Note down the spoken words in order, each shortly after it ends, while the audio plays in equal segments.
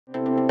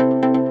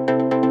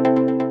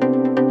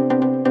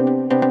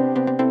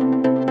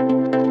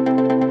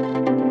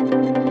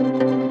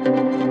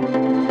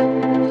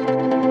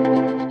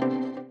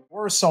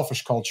a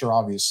selfish culture,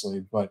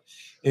 obviously, but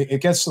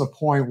it gets to the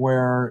point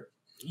where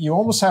you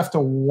almost have to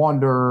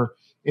wonder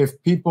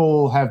if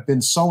people have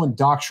been so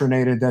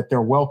indoctrinated that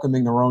they're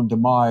welcoming their own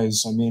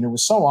demise. I mean, it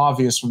was so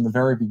obvious from the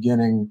very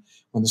beginning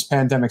when this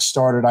pandemic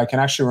started. I can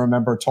actually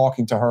remember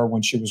talking to her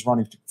when she was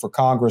running for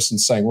Congress and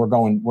saying,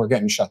 we're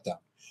getting shut down.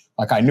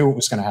 Like, I knew it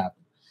was going to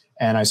happen.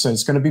 And I said,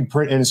 it's going to be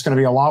pretty, and it's going to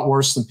be a lot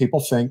worse than people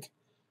think,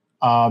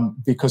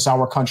 because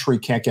our country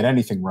can't get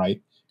anything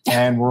right.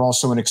 And we're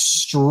also an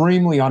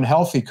extremely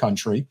unhealthy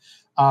country.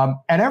 And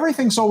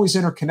everything's always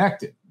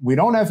interconnected. We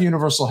don't have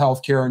universal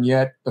health care, and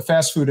yet the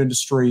fast food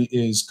industry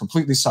is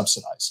completely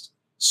subsidized.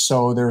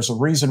 So there's a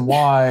reason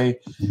why,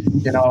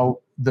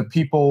 the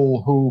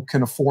people who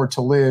can afford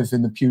to live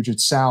in the Puget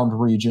Sound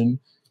region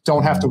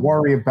don't have to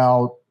worry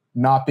about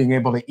not being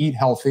able to eat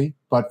healthy.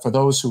 But for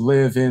those who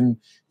live in,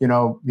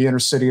 the inner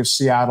city of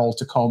Seattle,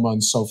 Tacoma,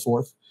 and so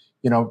forth,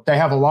 they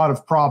have a lot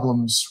of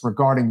problems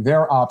regarding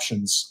their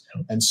options.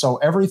 And so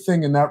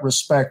everything in that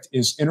respect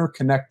is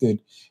interconnected.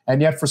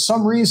 And yet for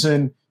some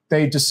reason,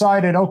 they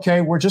decided,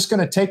 okay, we're just going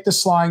to take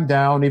this lying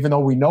down, even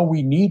though we know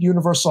we need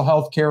universal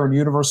health care and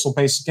universal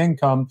basic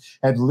income,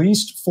 at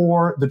least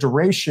for the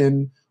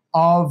duration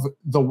of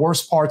the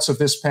worst parts of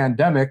this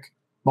pandemic.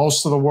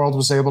 Most of the world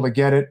was able to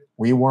get it.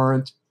 We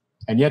weren't.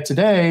 And yet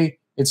today,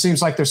 it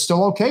seems like they're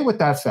still okay with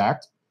that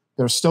fact.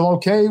 They're still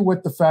okay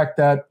with the fact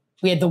that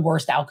we had the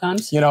worst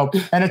outcomes.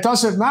 And it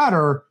doesn't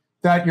matter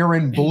that you're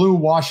in blue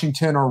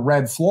Washington or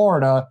red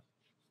Florida.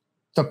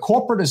 The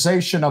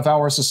corporatization of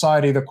our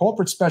society, the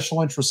corporate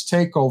special interest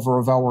takeover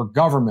of our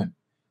government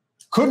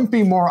couldn't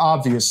be more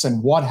obvious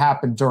than what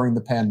happened during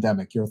the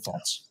pandemic. Your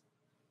thoughts?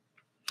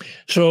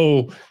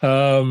 So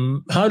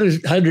how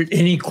did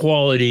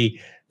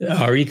inequality,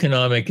 our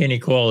economic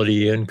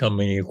inequality, income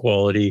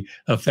inequality,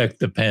 affect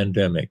the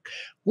pandemic?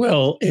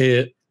 Well,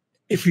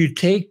 if you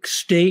take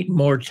state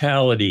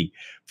mortality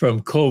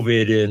from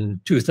COVID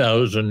in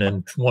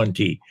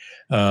 2020,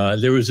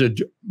 there was a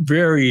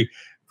very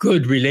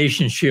good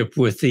relationship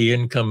with the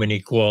income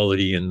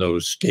inequality in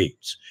those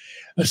states.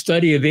 A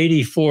study of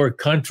 84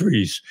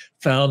 countries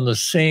found the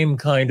same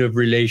kind of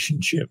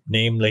relationship,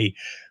 namely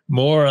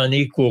more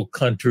unequal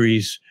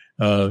countries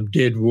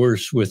did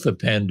worse with the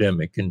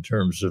pandemic in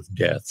terms of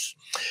deaths.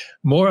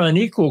 More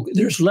unequal,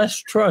 there's less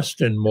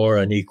trust in more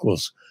unequal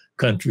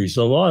countries.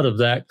 A lot of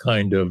that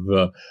kind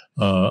of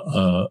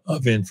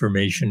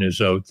information is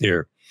out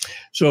there.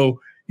 So,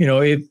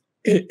 if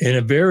in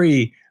a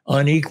very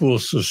unequal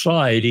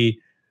society,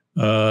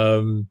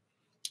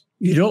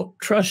 you don't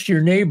trust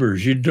your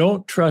neighbors. You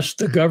don't trust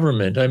the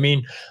government. I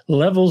mean,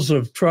 levels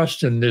of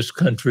trust in this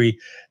country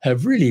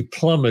have really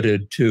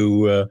plummeted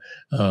to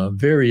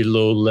very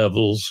low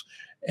levels.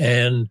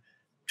 And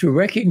to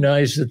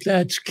recognize that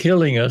that's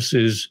killing us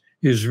is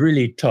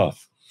really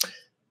tough.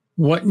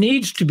 What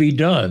needs to be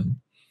done,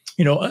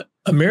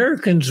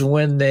 Americans,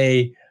 when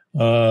they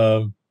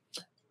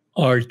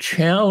are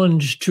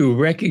challenged to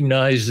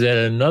recognize that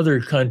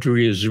another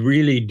country is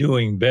really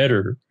doing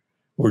better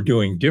or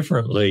doing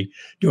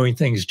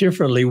things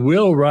differently,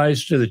 will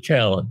rise to the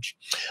challenge.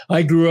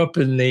 I grew up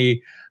in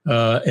the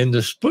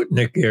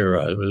Sputnik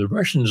era. The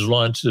Russians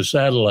launched a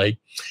satellite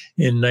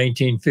in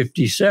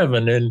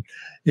 1957, and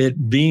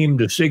it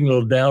beamed a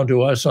signal down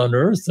to us on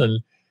Earth,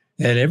 and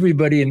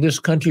everybody in this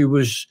country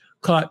was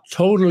caught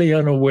totally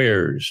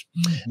unawares.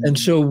 Mm-hmm. And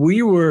so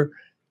we were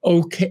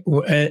okay.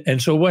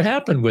 And so what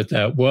happened with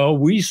that? Well,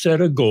 we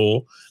set a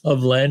goal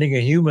of landing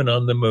a human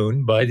on the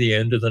moon by the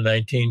end of the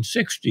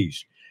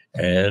 1960s.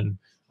 And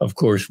of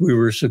course, we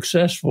were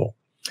successful.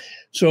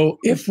 So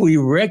if we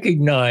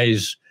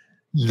recognize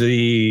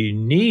the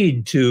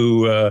need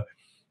to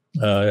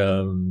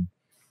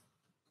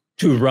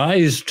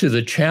rise to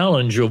the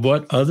challenge of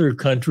what other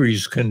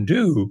countries can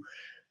do,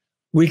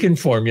 we can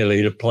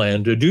formulate a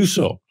plan to do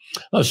so.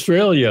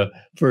 Australia,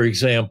 for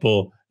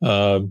example,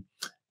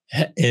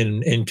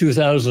 in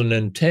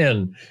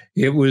 2010,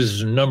 it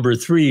was number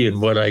 3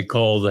 in what I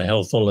call the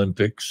Health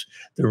Olympics,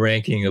 the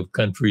ranking of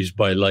countries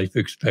by life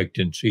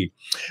expectancy.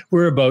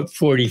 We're about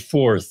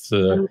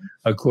 44th,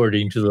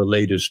 according to the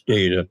latest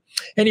data.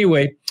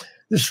 Anyway,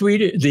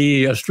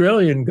 the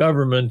Australian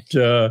government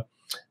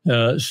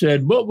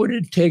said, what would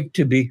it take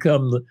to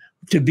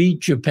beat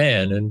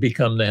Japan and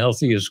become the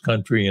healthiest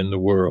country in the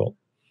world?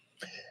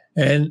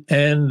 And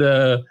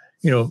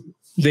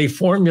they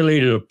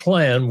formulated a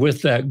plan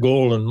with that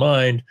goal in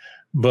mind,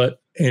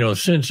 but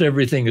since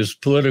everything is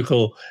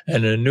political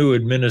and a new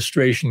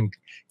administration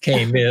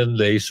came in,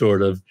 they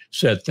sort of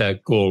set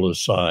that goal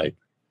aside.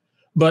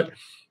 But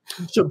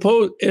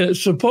suppose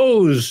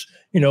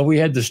we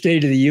had the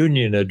State of the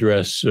Union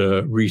address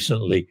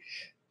recently,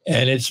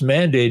 and it's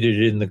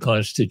mandated in the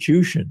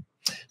Constitution.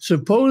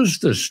 Suppose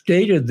the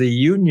State of the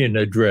Union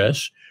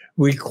address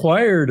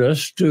required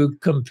us to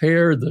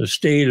compare the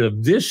state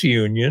of this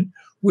union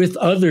with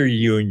other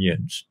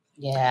unions.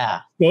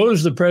 Yeah.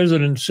 Suppose the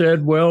president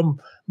said, well,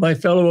 my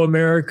fellow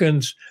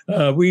Americans,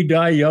 we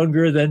die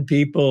younger than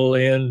people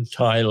in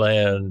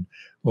Thailand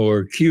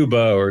or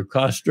Cuba or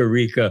Costa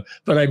Rica,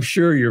 but I'm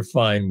sure you're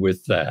fine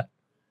with that.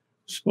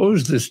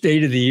 suppose the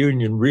State of the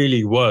Union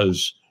really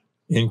was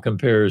in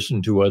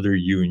comparison to other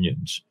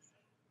unions,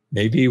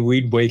 maybe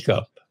we'd wake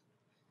up.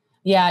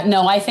 Yeah,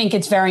 no, I think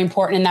it's very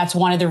important. And that's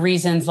one of the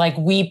reasons, like,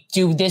 we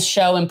do this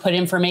show and put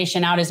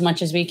information out as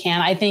much as we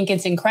can. I think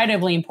it's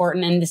incredibly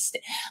important. And this,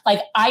 like,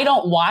 I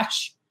don't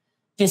watch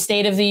the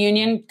State of the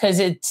Union because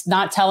it's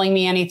not telling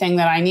me anything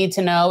that I need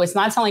to know. It's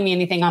not telling me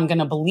anything I'm going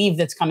to believe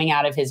that's coming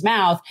out of his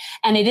mouth.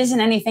 And it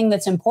isn't anything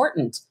that's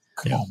important.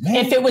 Come on, man.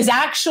 If it was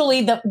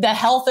actually the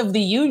health of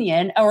the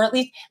union, or at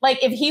least,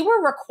 like, if he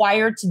were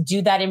required to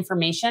do that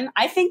information,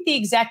 I think the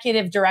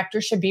executive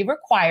director should be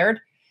required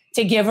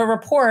to give a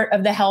report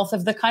of the health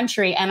of the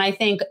country. And I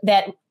think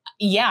that,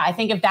 yeah, I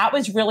think if that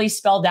was really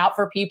spelled out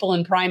for people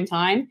in prime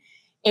time,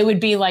 it would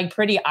be like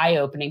pretty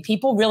eye-opening.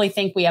 People really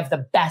think we have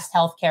the best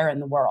healthcare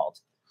in the world.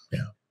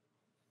 Yeah.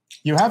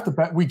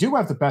 We do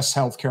have the best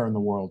healthcare in the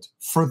world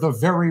for the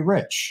very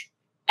rich.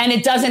 And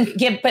it doesn't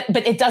give, but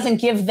it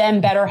doesn't give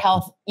them better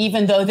health,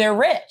 even though they're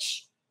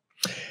rich.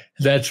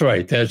 That's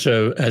right. That's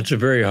a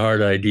very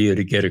hard idea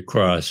to get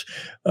across.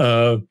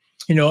 You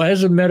know,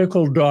 as a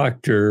medical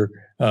doctor,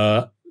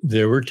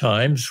 there were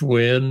times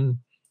when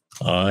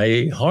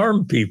I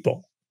harmed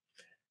people.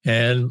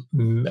 And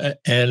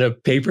a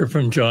paper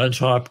from Johns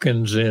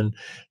Hopkins in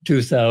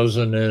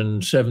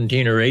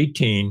 2017 or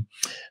 18,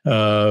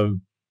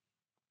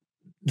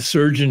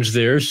 surgeons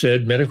there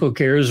said medical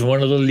care is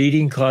one of the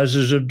leading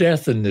causes of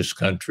death in this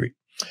country.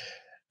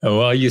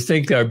 Well, you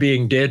think our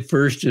being dead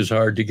first is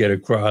hard to get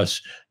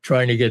across.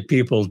 Trying to get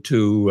people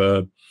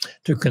to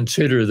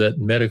consider that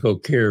medical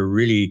care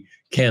really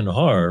can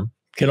harm,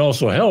 can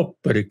also help,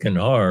 but it can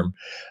harm,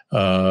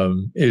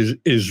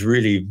 is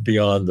really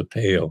beyond the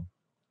pale.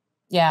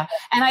 Yeah.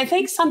 And I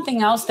think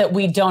something else that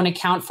we don't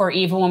account for,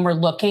 even when we're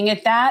looking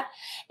at that,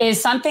 is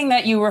something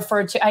that you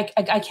referred to.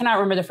 I cannot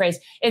remember the phrase.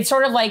 It's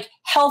sort of like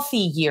healthy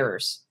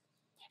years,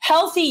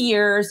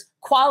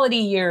 quality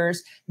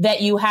years that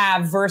you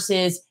have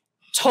versus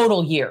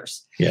total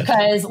years. Yes.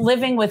 Because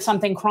living with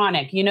something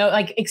chronic, you know,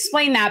 like,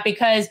 explain that,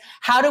 because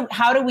how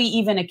do we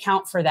even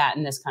account for that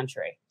in this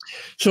country?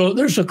 So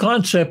there's a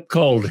concept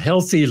called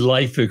healthy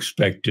life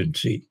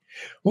expectancy,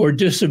 or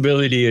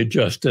disability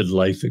adjusted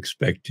life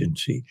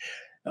expectancy.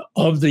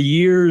 Of the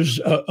years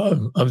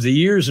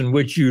in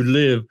which you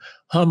live,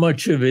 how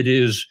much of it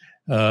is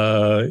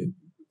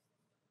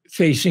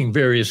facing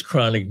various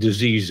chronic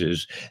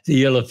diseases,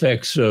 the ill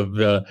effects of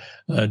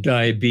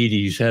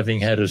diabetes, having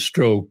had a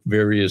stroke,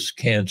 various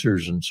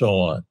cancers, and so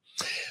on.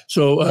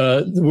 So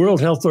the World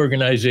Health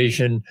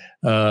Organization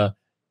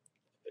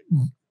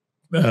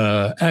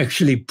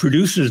actually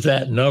produces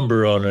that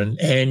number on an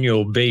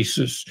annual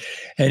basis,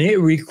 and it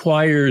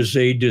requires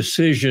a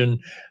decision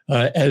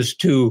as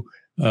to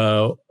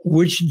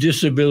which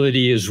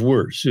disability is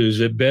worse. Is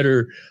it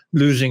better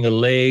losing a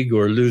leg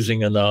or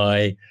losing an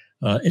eye?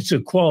 It's a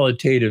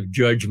qualitative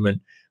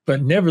judgment,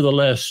 but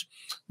nevertheless,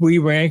 we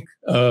rank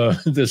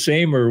the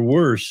same or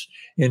worse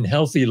in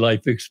healthy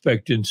life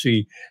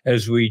expectancy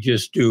as we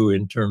just do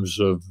in terms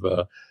of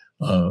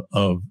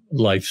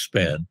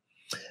lifespan.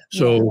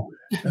 So,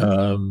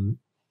 you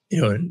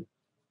know,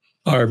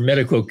 our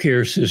medical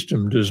care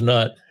system does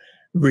not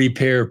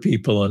repair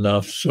people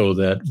enough so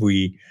that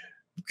we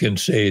can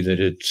say that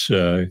it's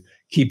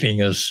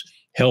keeping us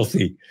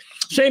healthy.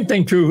 Same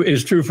thing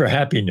is true for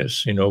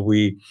happiness. You know,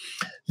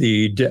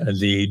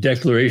 the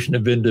Declaration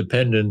of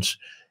Independence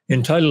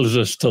entitles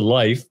us to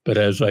life, but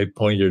as I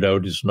pointed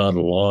out, it's not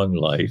a long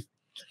life.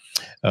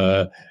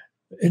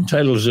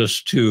 Entitles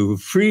us to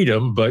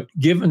freedom, but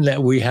given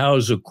that we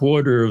house a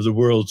quarter of the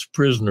world's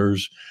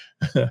prisoners,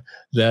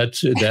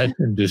 that's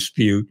in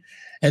dispute.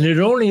 And it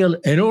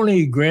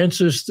only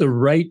grants us the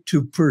right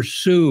to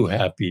pursue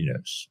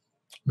happiness.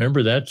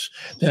 Remember,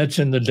 that's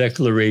in the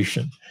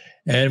Declaration.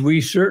 And we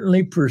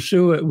certainly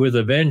pursue it with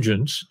a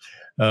vengeance.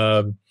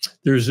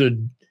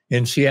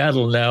 In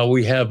Seattle now,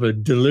 we have a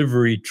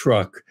delivery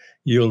truck.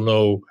 You'll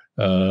know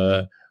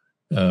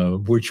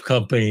which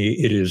company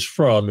it is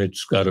from.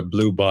 It's got a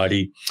blue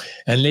body.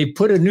 And they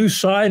put a new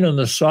sign on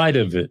the side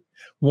of it.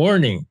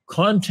 Warning,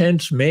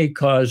 contents may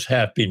cause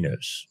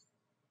happiness.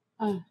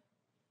 You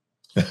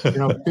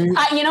know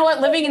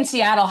what? Living in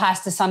Seattle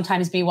has to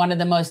sometimes be one of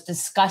the most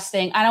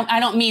disgusting. I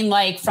don't mean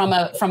like from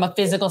a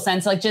physical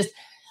sense, like just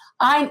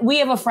we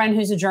have a friend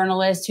who's a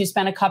journalist who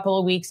spent a couple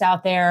of weeks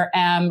out there,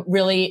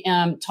 really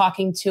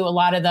talking to a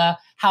lot of the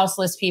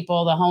houseless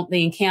people,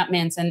 the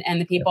encampments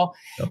and the people.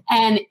 Yep.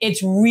 And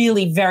it's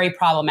really very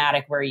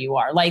problematic where you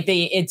are. Like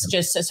it's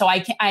just, so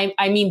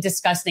I mean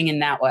disgusting in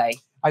that way.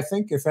 I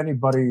think if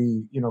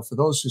anybody, you know, for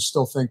those who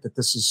still think that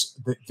this is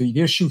the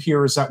issue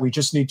here is that we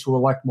just need to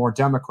elect more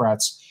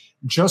Democrats,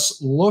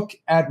 just look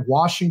at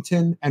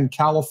Washington and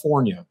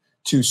California,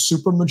 two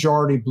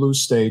supermajority blue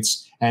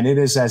states, and it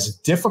is as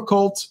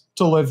difficult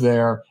to live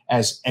there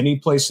as any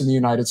place in the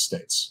United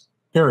States,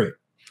 period.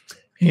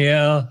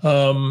 Yeah.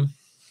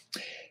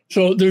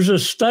 So there's a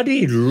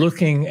study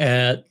looking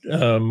at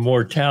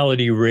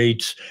mortality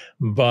rates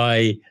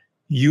by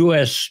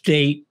U.S.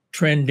 state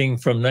trending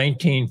from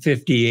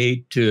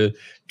 1958 to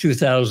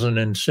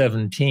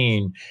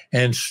 2017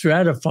 and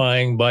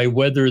stratifying by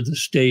whether the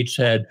states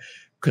had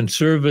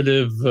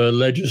conservative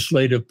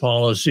legislative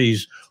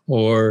policies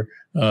or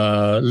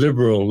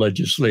liberal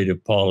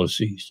legislative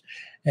policies.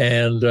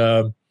 And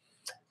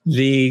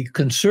the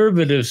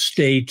conservative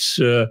states,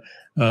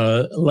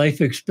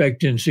 life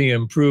expectancy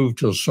improved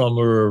till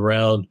somewhere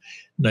around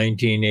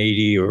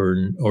 1980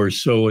 or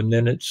so, and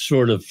then it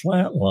sort of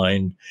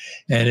flatlined.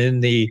 And in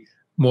the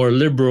more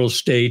liberal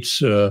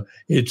states,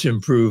 it's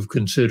improved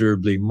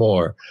considerably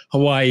more.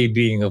 Hawaii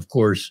being, of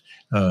course,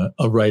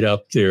 right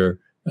up there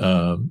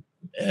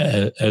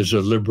as a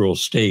liberal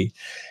state.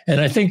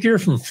 And I think you're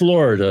from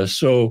Florida,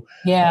 so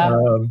yeah.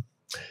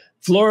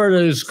 Florida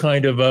is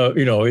kind of a,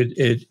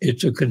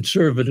 it's a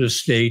conservative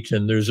state,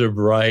 and there's a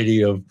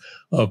variety of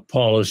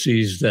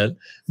policies that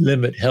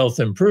limit health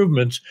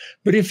improvements.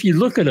 But if you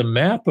look at a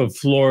map of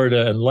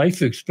Florida and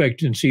life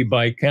expectancy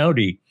by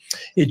county,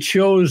 it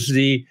shows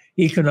the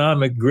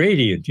economic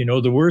gradient.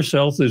 The worst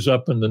health is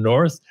up in the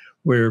north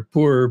where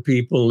poorer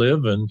people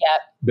live, and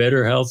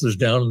better health is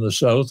down in the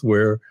south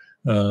where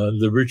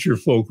the richer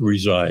folk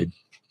reside.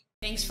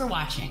 Thanks for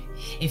watching.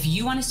 If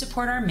you want to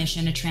support our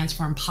mission to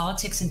transform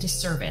politics into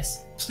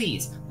service,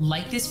 please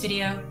like this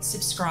video,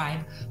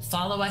 subscribe,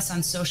 follow us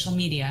on social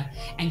media,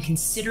 and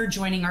consider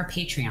joining our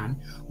Patreon,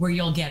 where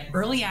you'll get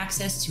early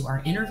access to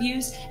our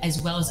interviews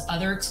as well as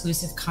other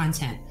exclusive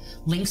content.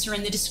 Links are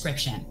in the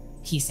description.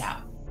 Peace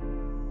out.